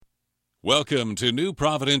Welcome to New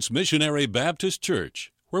Providence Missionary Baptist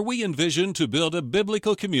Church, where we envision to build a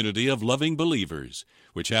biblical community of loving believers,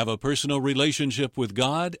 which have a personal relationship with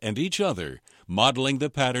God and each other, modeling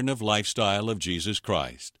the pattern of lifestyle of Jesus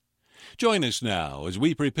Christ. Join us now as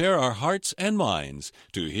we prepare our hearts and minds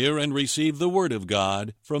to hear and receive the Word of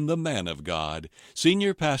God from the man of God,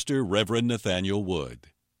 Senior Pastor Reverend Nathaniel Wood.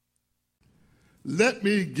 Let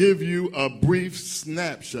me give you a brief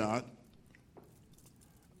snapshot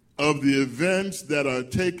of the events that are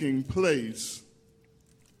taking place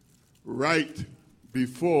right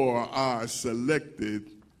before our selected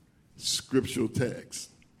scriptural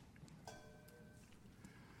text.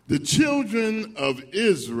 The children of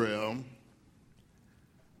Israel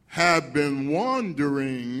have been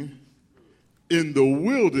wandering in the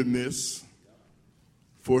wilderness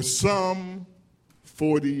for some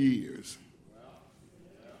 40 years.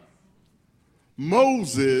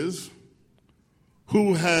 Moses,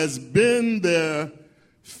 who has been their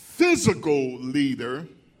physical leader,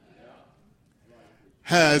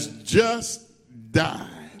 has just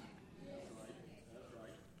died.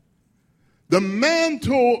 The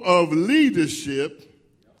mantle of leadership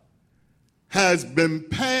has been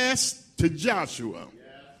passed to Joshua,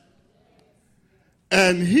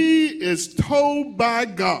 and he is told by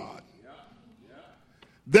God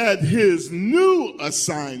that his new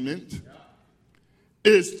assignment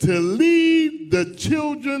is to lead the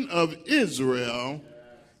children of Israel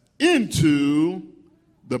into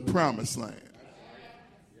the promised land.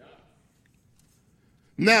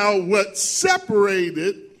 Now, what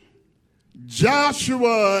separated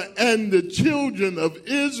Joshua and the children of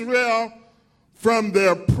Israel from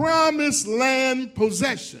their promised land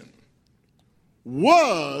possession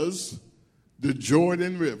was the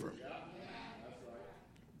Jordan River.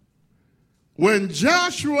 When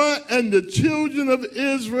Joshua and the children of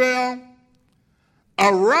Israel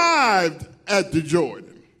arrived at the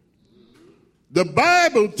Jordan, the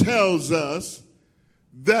Bible tells us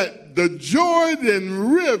that the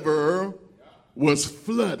Jordan River was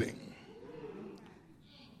flooding.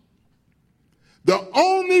 The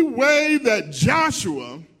only way that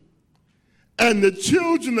Joshua and the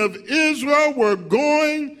children of Israel were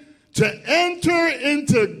going to enter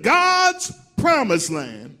into God's promised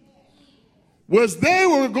land was they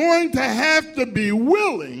were going to have to be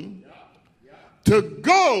willing to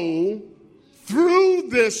go through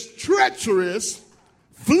this treacherous,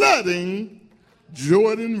 flooding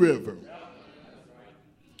Jordan River.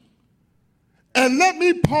 And let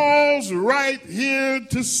me pause right here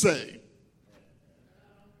to say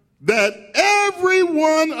that every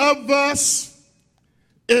one of us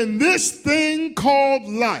in this thing called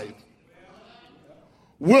life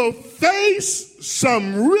will face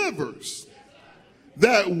some rivers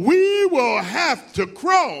that we will have to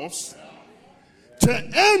cross to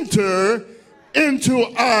enter into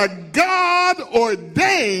our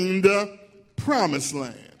God-ordained promised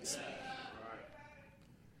lands.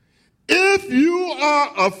 If you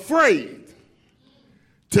are afraid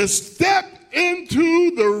to step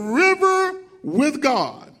into the river with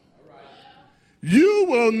God, you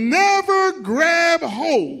will never grab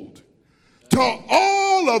hold to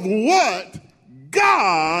all of what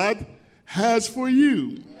God has for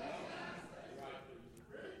you.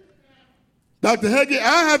 Dr. Hagee,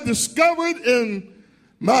 I have discovered in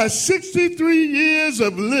my 63 years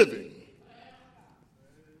of living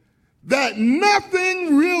that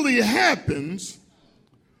nothing really happens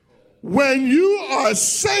when you are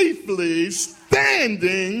safely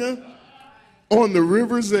standing on the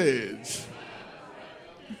river's edge.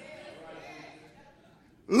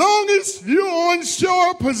 Long as you're on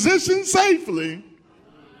shore positioned safely,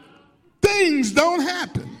 things don't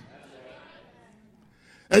happen.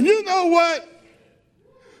 And you know what?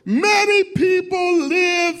 Many people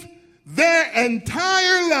live their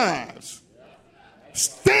entire lives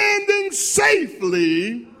standing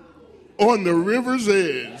safely on the river's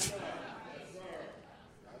edge.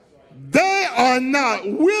 They are not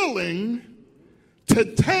willing to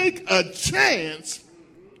take a chance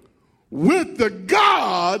with the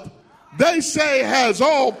God they say has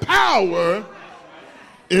all power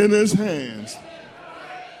in his hands.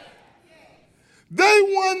 They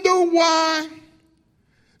wonder why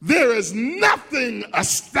there is nothing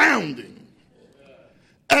astounding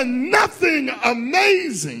and nothing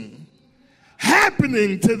amazing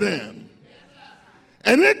happening to them.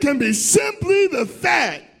 And it can be simply the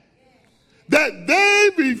fact that they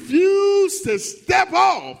refuse to step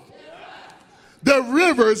off the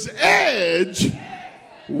river's edge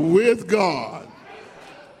with God.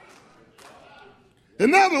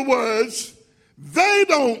 In other words, they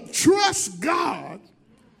don't trust God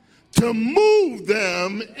to move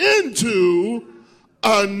them into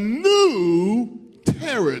a new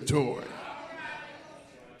territory.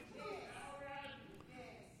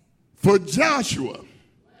 For Joshua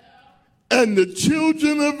and the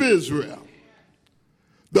children of Israel,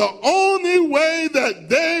 the only way that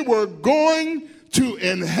they were going to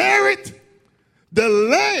inherit the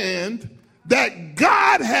land that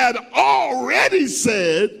God had already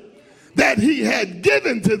said that he had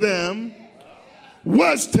given to them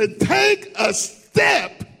was to take a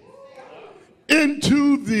step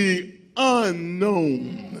into the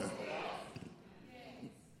unknown.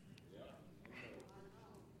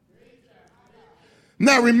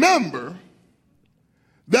 Now remember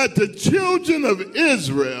that the children of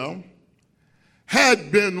Israel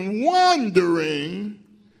had been wandering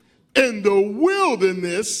in the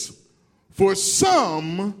wilderness for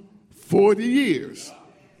some 40 years.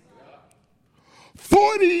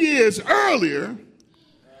 40 years earlier,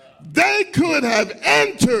 they could have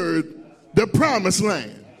entered the promised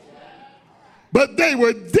land, but they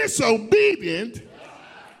were disobedient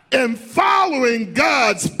in following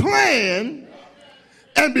God's plan,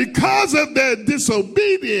 and because of their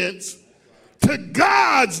disobedience to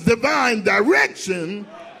God's divine direction,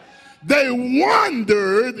 they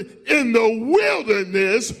wandered in the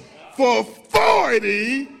wilderness for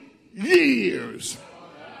 40 years.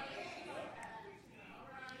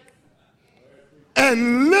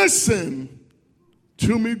 And listen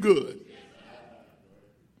to me good.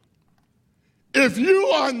 If you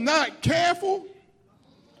are not careful,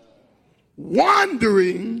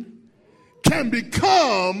 wandering can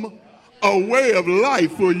become a way of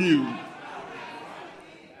life for you.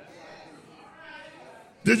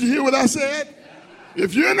 Did you hear what I said?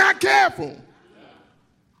 If you're not careful,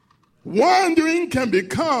 wandering can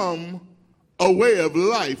become a way of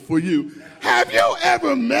life for you. Have you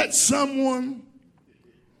ever met someone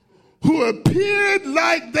who appeared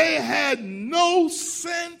like they had no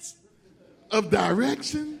sense of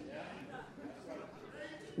direction?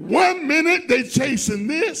 One minute they chasing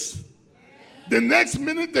this, the next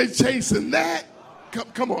minute they chasing that.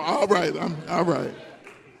 Come on, all right, all right.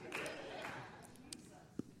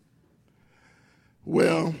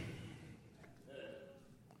 Well,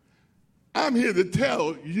 I'm here to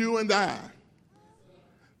tell you and I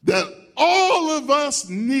that all of us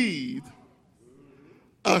need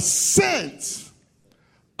a sense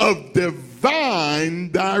of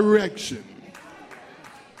divine direction.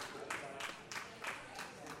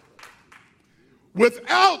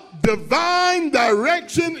 Without divine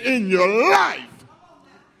direction in your life,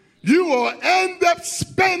 you will end up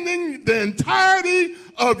spending the entirety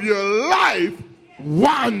of your life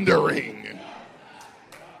wandering.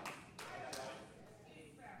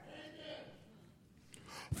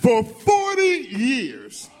 For 40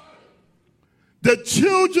 years, the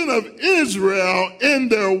children of Israel in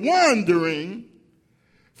their wandering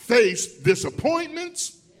faced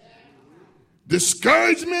disappointments,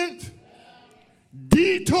 discouragement,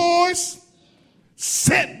 detours,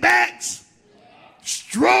 setbacks,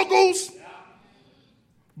 struggles.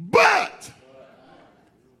 But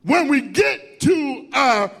when we get to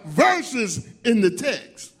our verses in the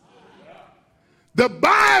text, the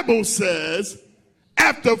Bible says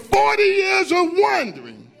after 40 years of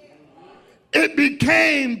wandering, it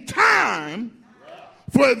became time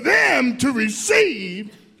for them to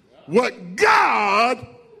receive what God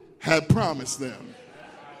had promised them.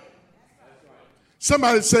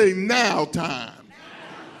 Somebody say, now time.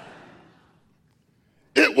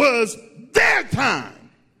 It was their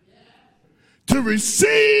time to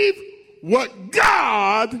receive what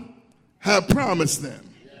God had promised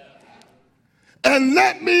them. And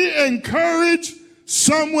let me encourage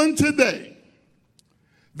someone today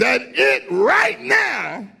that it right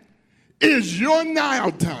now is your now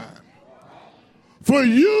time for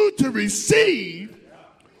you to receive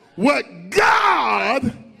what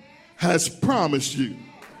God has promised you.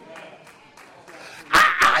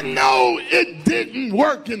 I know it didn't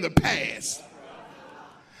work in the past.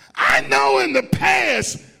 I know in the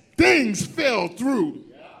past things fell through.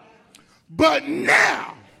 But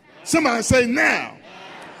now, somebody say now.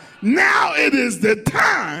 Now it is the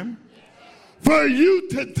time for you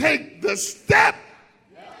to take the step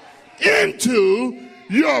into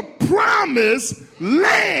your promised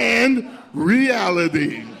land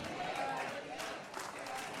reality.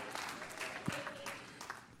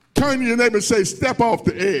 Turn to your neighbor and say, step off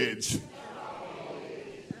the edge.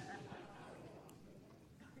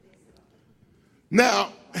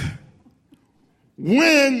 Now,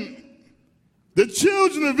 when the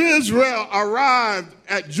children of Israel arrived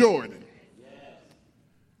at Jordan,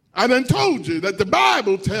 I done told you that the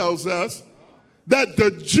Bible tells us that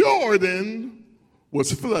the Jordan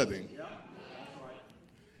was flooding.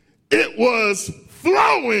 It was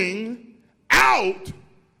flowing out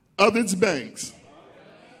of its banks.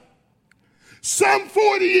 Some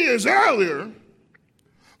 40 years earlier,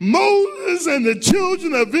 Moses and the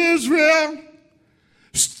children of Israel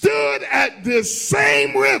stood at this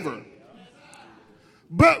same river,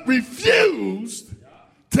 but refused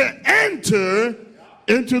to enter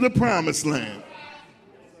into the promised land.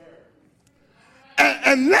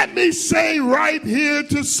 And let me say right here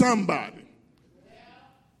to somebody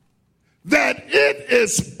that it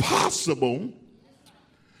is possible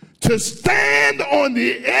to stand on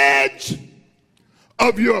the edge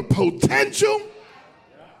of your potential,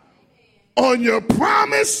 on your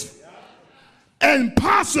promise and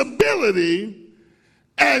possibility,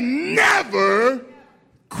 and never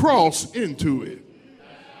cross into it.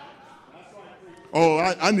 Oh,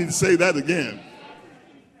 I need to say that again.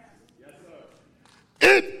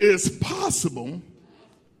 It is possible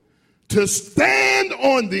to stand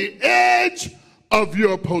on the edge of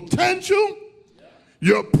your potential,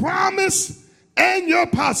 your promise, and your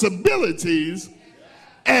possibilities,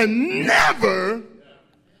 and never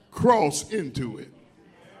cross into it.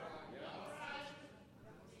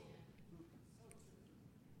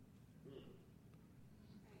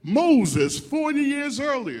 Moses, 40 years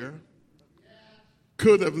earlier,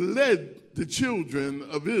 could have led the children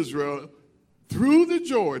of Israel through the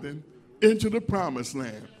Jordan into the promised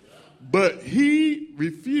land. But he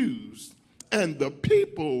refused, and the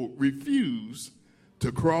people refused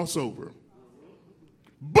to cross over.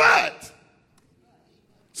 But,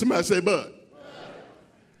 somebody say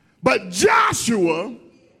but Joshua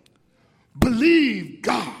believed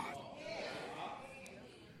God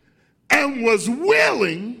and was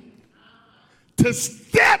willing to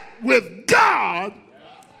step with God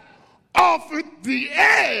off the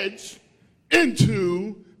edge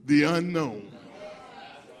into the unknown.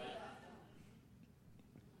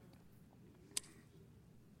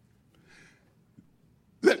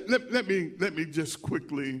 Let me just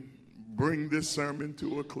quickly bring this sermon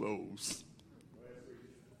to a close.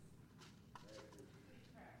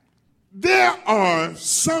 There are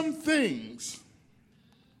some things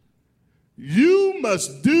you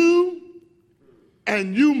must do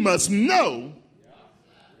and you must know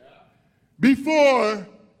before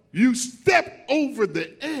you step over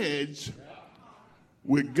the edge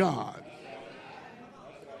with God.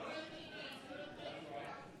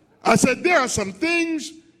 I said there are some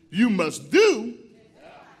things you must do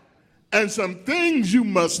and some things you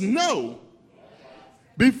must know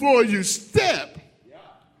before you step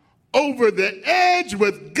over the edge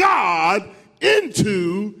with God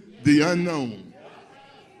into the unknown.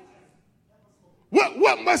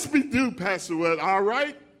 What must we do, Pastor Wood? All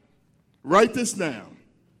right, write this down.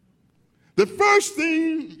 The first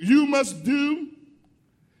thing you must do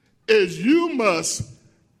is you must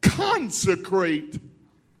consecrate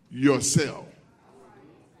yourself.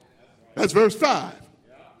 That's verse 5.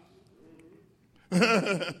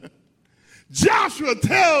 Joshua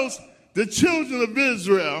tells the children of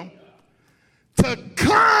Israel to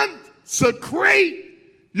consecrate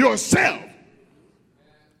yourself.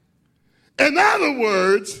 In other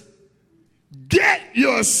words, get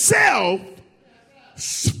yourself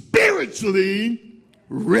spiritually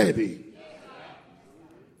ready.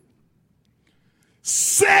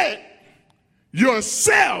 Set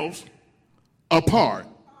yourself apart.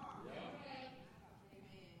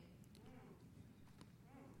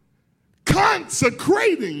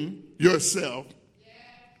 Consecrating yourself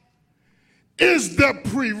is the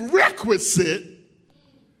prerequisite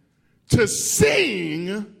to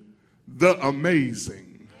seeing the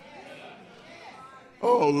amazing.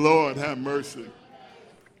 Oh, Lord, have mercy.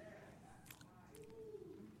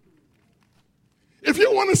 If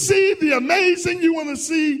you want to see the amazing, you want to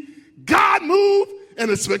see God move in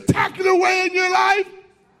a spectacular way in your life,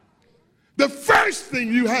 the first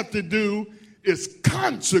thing you have to do is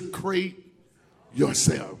consecrate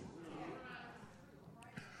yourself.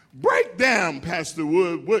 Break down, Pastor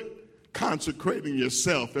Wood, what consecrating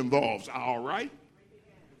yourself involves, all right?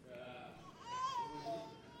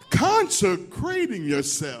 Consecrating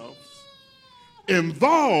yourself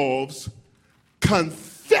involves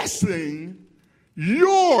confessing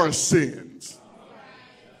your sins.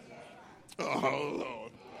 Oh,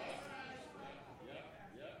 Lord.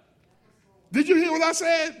 Did you hear what I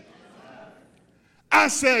said? I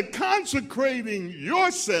said consecrating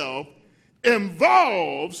yourself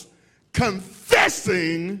involves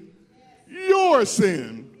confessing your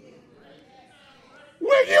sin.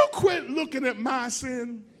 Will you quit looking at my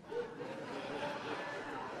sin?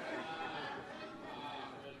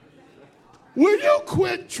 Will you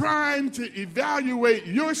quit trying to evaluate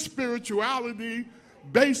your spirituality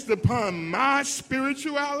based upon my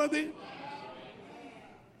spirituality?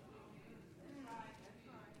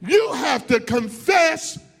 You have to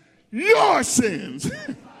confess your sins.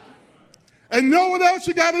 And know what else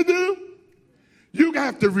you got to do? You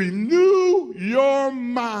have to renew your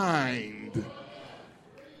mind.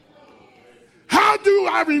 How do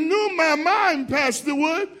I renew my mind, Pastor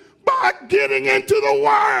Wood? By getting into the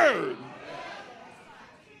Word.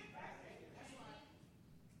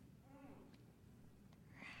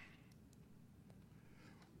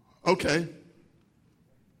 Okay.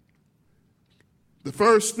 The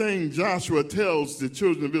first thing Joshua tells the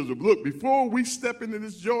children of Israel, look, before we step into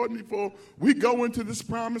this Jordan, before we go into this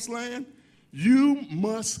promised land, you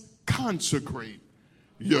must consecrate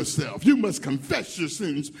yourself. You must confess your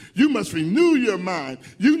sins. You must renew your mind.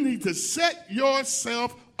 You need to set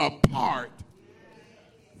yourself apart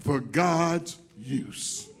for God's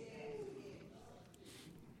use.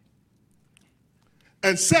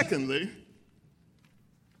 And secondly,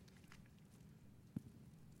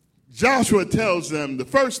 Joshua tells them the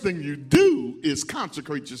first thing you do is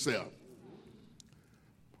consecrate yourself.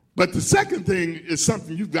 But the second thing is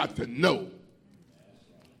something you've got to know.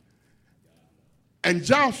 And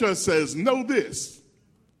Joshua says, know this,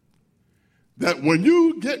 that when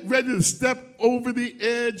you get ready to step over the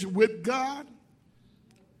edge with God,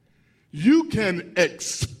 you can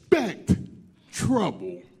expect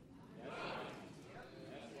trouble.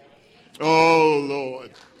 Oh,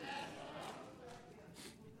 Lord.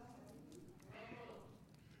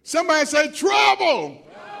 Somebody say trouble.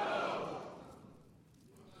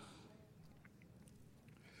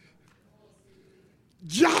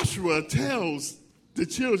 Joshua tells the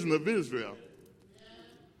children of Israel,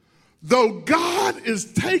 though God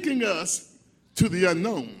is taking us to the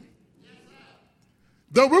unknown,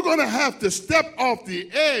 though we're going to have to step off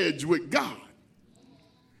the edge with God,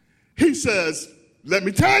 he says, let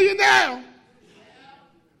me tell you now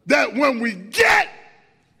that when we get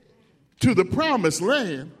to the promised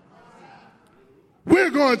land,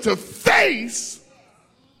 we're going to face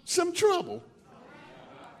some trouble.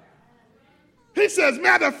 He says,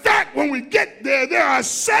 matter of fact, when we get there, there are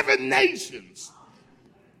 7 nations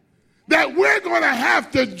that we're going to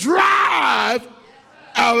have to drive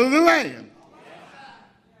out of the land.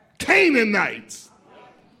 Canaanites,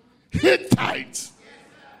 Hittites,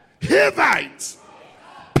 Hivites,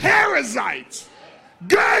 Perizzites,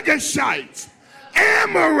 Girgashites,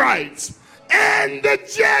 Amorites, and the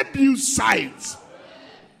Jebusites.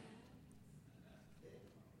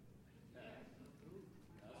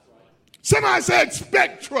 Somebody say,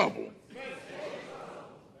 expect trouble.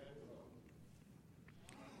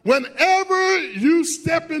 Whenever you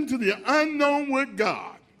step into the unknown with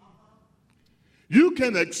God, you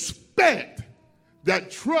can expect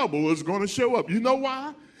that trouble is going to show up. You know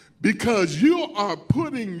why? Because you are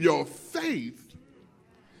putting your faith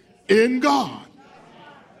in God.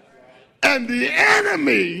 And the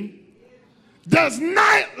enemy does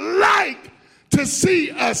not like to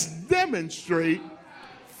see us demonstrate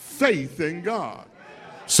faith in God.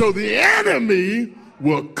 So the enemy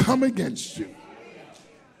will come against you.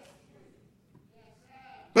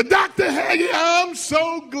 But Dr. Hagee, I'm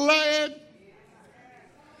so glad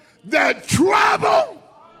that trouble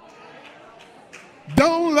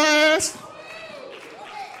don't last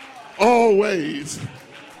always.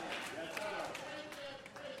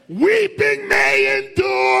 Weeping may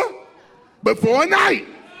endure but for a night,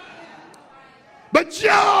 but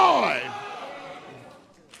joy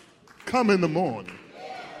come in the morning.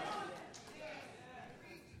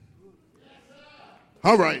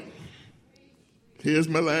 All right, here's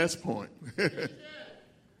my last point.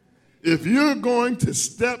 If you're going to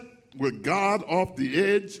step with God off the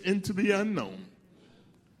edge into the unknown,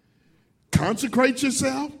 consecrate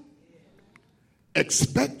yourself,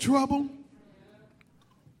 expect trouble,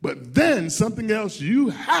 but then something else you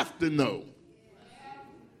have to know.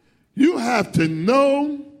 You have to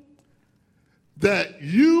know that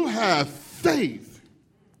you have faith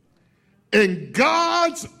in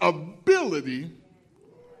God's ability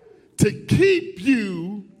to keep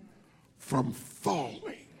you from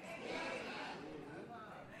falling.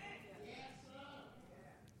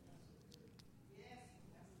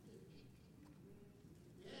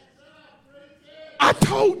 I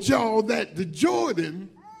told y'all that the Jordan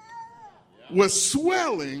was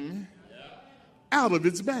swelling out of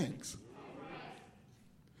its banks.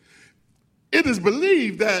 It is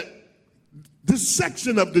believed that this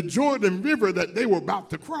section of the Jordan River that they were about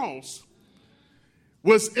to cross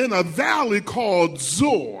was in a valley called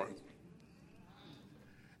Zor.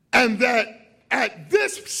 And that at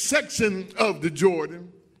this section of the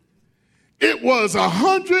Jordan, it was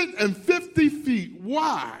 150 feet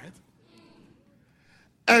wide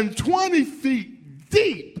and 20 feet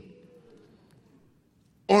deep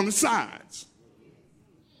on the sides.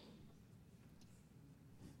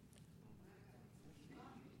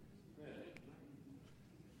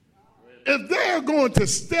 If they're going to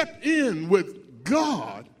step in with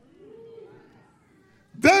God,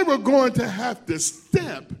 they were going to have to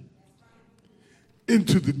step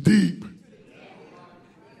into the deep.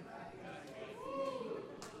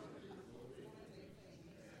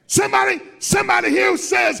 Somebody here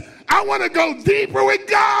says, I want to go deeper with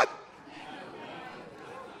God.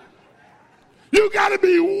 You got to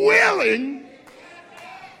be willing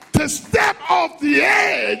to step off the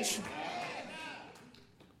edge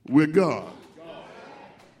with God.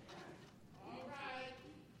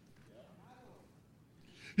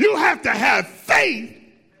 You have to have faith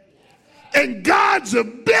in God's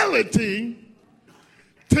ability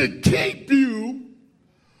to keep you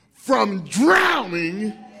from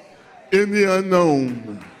drowning in the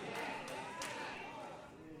unknown.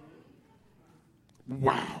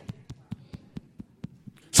 Wow.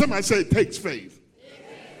 Somebody say it takes faith.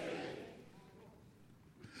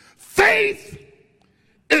 Faith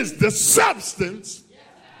is the substance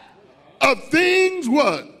of things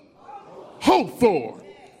what? Hoped for.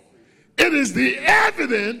 It is the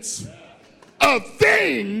evidence of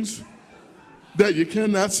things that you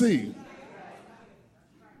cannot see.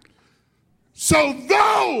 So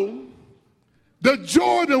though the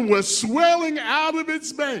Jordan was swelling out of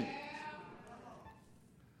its bank,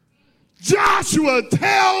 Joshua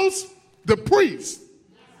tells the priest,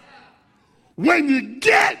 when you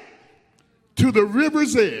get to the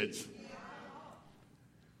river's edge,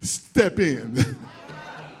 step in.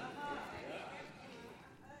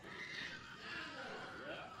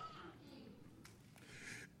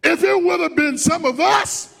 If it would have been some of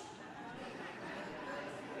us,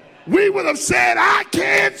 we would have said, I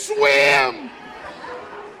can't swim.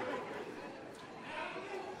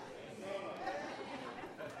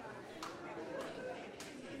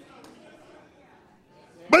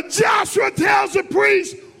 But Joshua tells the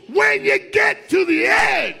priest, when you get to the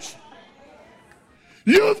edge,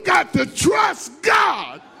 you've got to trust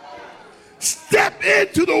God. Step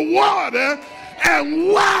into the water and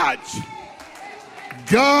watch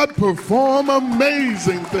God perform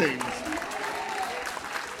amazing things.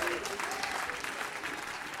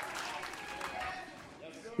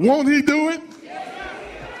 Won't he do it?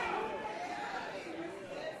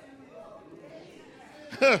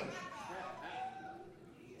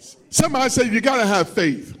 Somebody say you got to have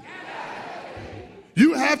faith.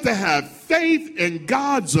 You have to have faith in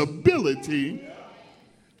God's ability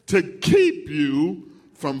to keep you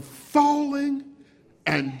from falling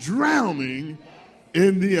and drowning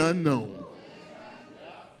in the unknown.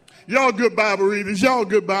 Y'all good Bible readers. Y'all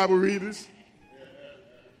good Bible readers.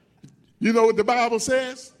 You know what the Bible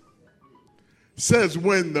says? It says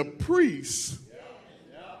when the priest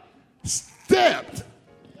stepped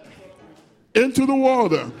into the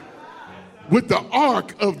water with the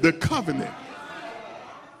Ark of the Covenant,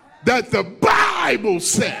 that the Bible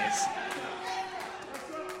says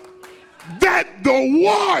that the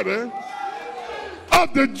water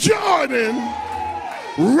of the Jordan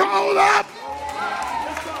rolled up,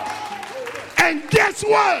 and guess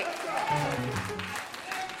what?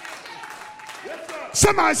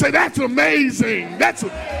 Somebody say that's amazing. That's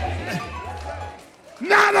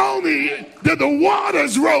not only did the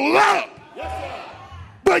waters roll up,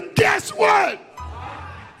 but guess what?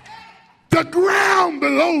 The ground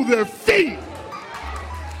below their feet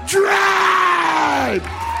dried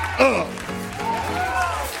up.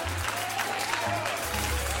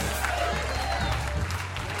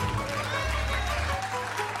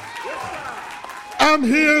 I'm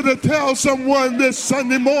here to tell someone this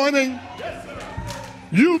Sunday morning,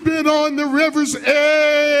 you've been on the river's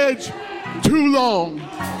edge too long.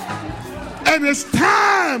 And it's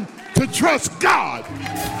time to trust God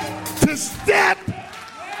to step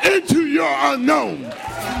into your unknown.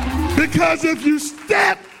 Because if you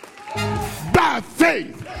step by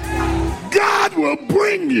faith, God will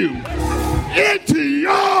bring you into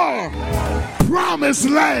your promised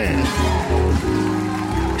land.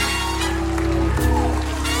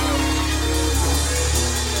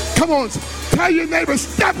 Come on, tell your neighbor,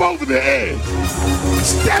 step over the edge.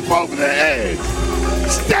 Step over the edge.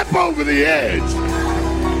 Step over the edge.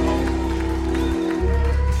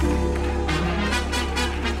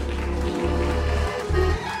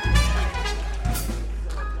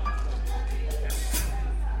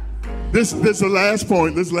 This is the last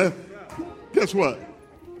point. Guess what?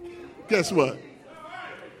 Guess what?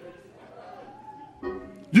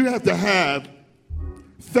 You have to have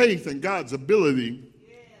faith in God's ability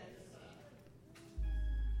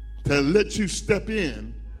to let you step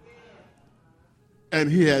in,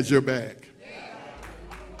 and he has your back.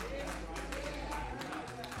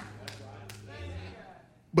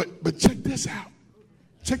 But check this out.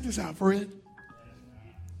 Check this out, Fred.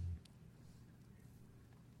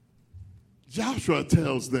 Joshua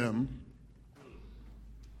tells them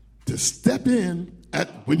to step in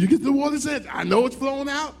when you get to the water's edge. I know it's flowing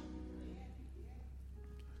out,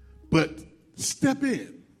 but step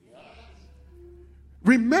in.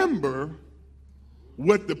 Remember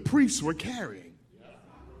what the priests were carrying.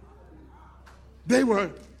 They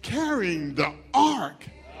were carrying the Ark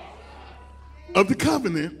of the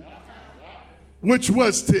Covenant, which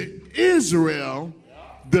was to Israel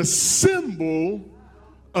the symbol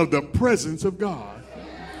of the presence of God.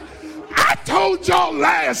 I told y'all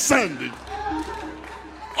last Sunday,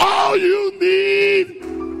 all you need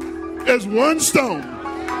is one stone,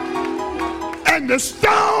 and the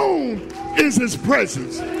stone is his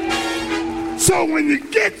presence. So when you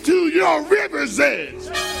get to your river's edge,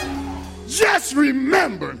 just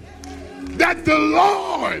remember that the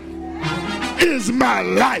Lord is my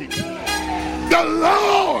light. The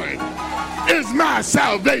Lord is my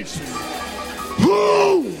salvation.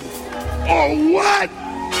 Who or what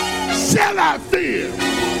shall I fear?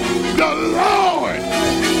 The Lord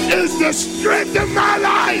is the strength of my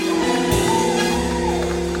life.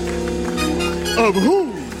 Of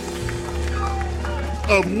whom?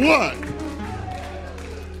 Of what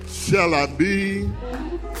shall I be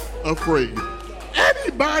afraid?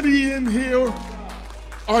 Anybody in here,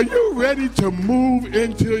 are you ready to move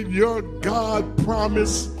into your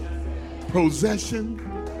God-promised possession?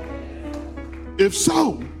 If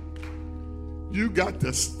so, you got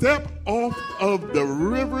to step off of the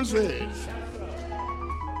river's edge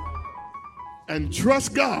and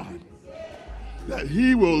trust God that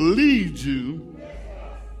he will lead you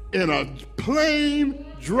in a plain,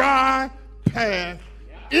 dry path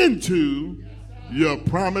into your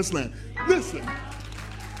promised land. Listen.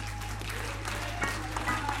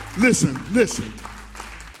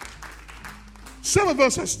 Some of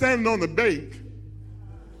us are standing on the bank,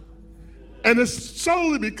 and it's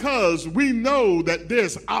solely because we know that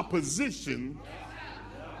there's opposition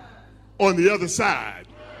on the other side.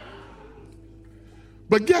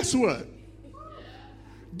 But guess what?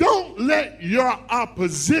 Don't let your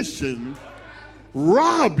opposition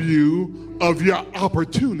rob you of your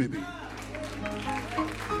opportunity.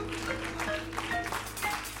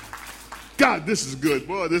 God, this is good.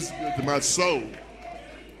 Boy, this is good to my soul.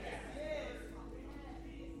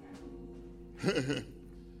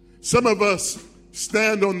 Some of us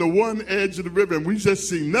stand on the one edge of the river and we just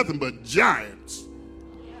see nothing but giants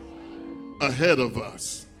ahead of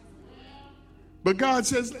us. But God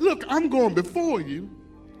says, look, I'm going before you.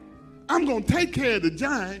 I'm going to take care of the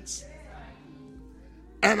giants,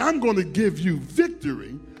 and I'm going to give you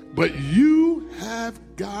victory, but you have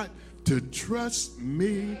got to trust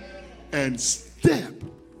me and step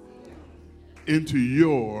into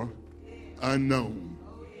your unknown.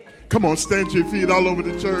 Come on, stand to your feet all over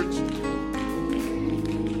the church.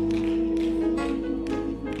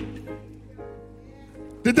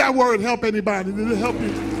 Did that word help anybody? Did it help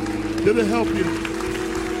you? Did it help you?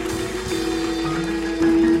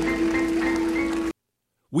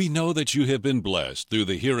 We know that you have been blessed through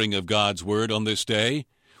the hearing of God's Word on this day.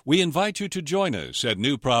 We invite you to join us at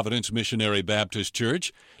New Providence Missionary Baptist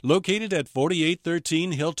Church, located at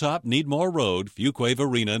 4813 Hilltop Needmore Road, Fuquay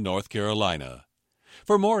Varina, North Carolina.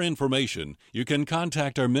 For more information, you can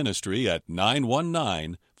contact our ministry at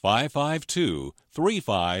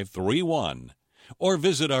 919-552-3531 or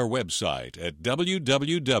visit our website at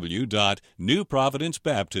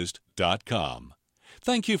www.newprovidencebaptist.com.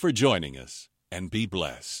 Thank you for joining us, and be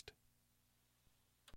blessed.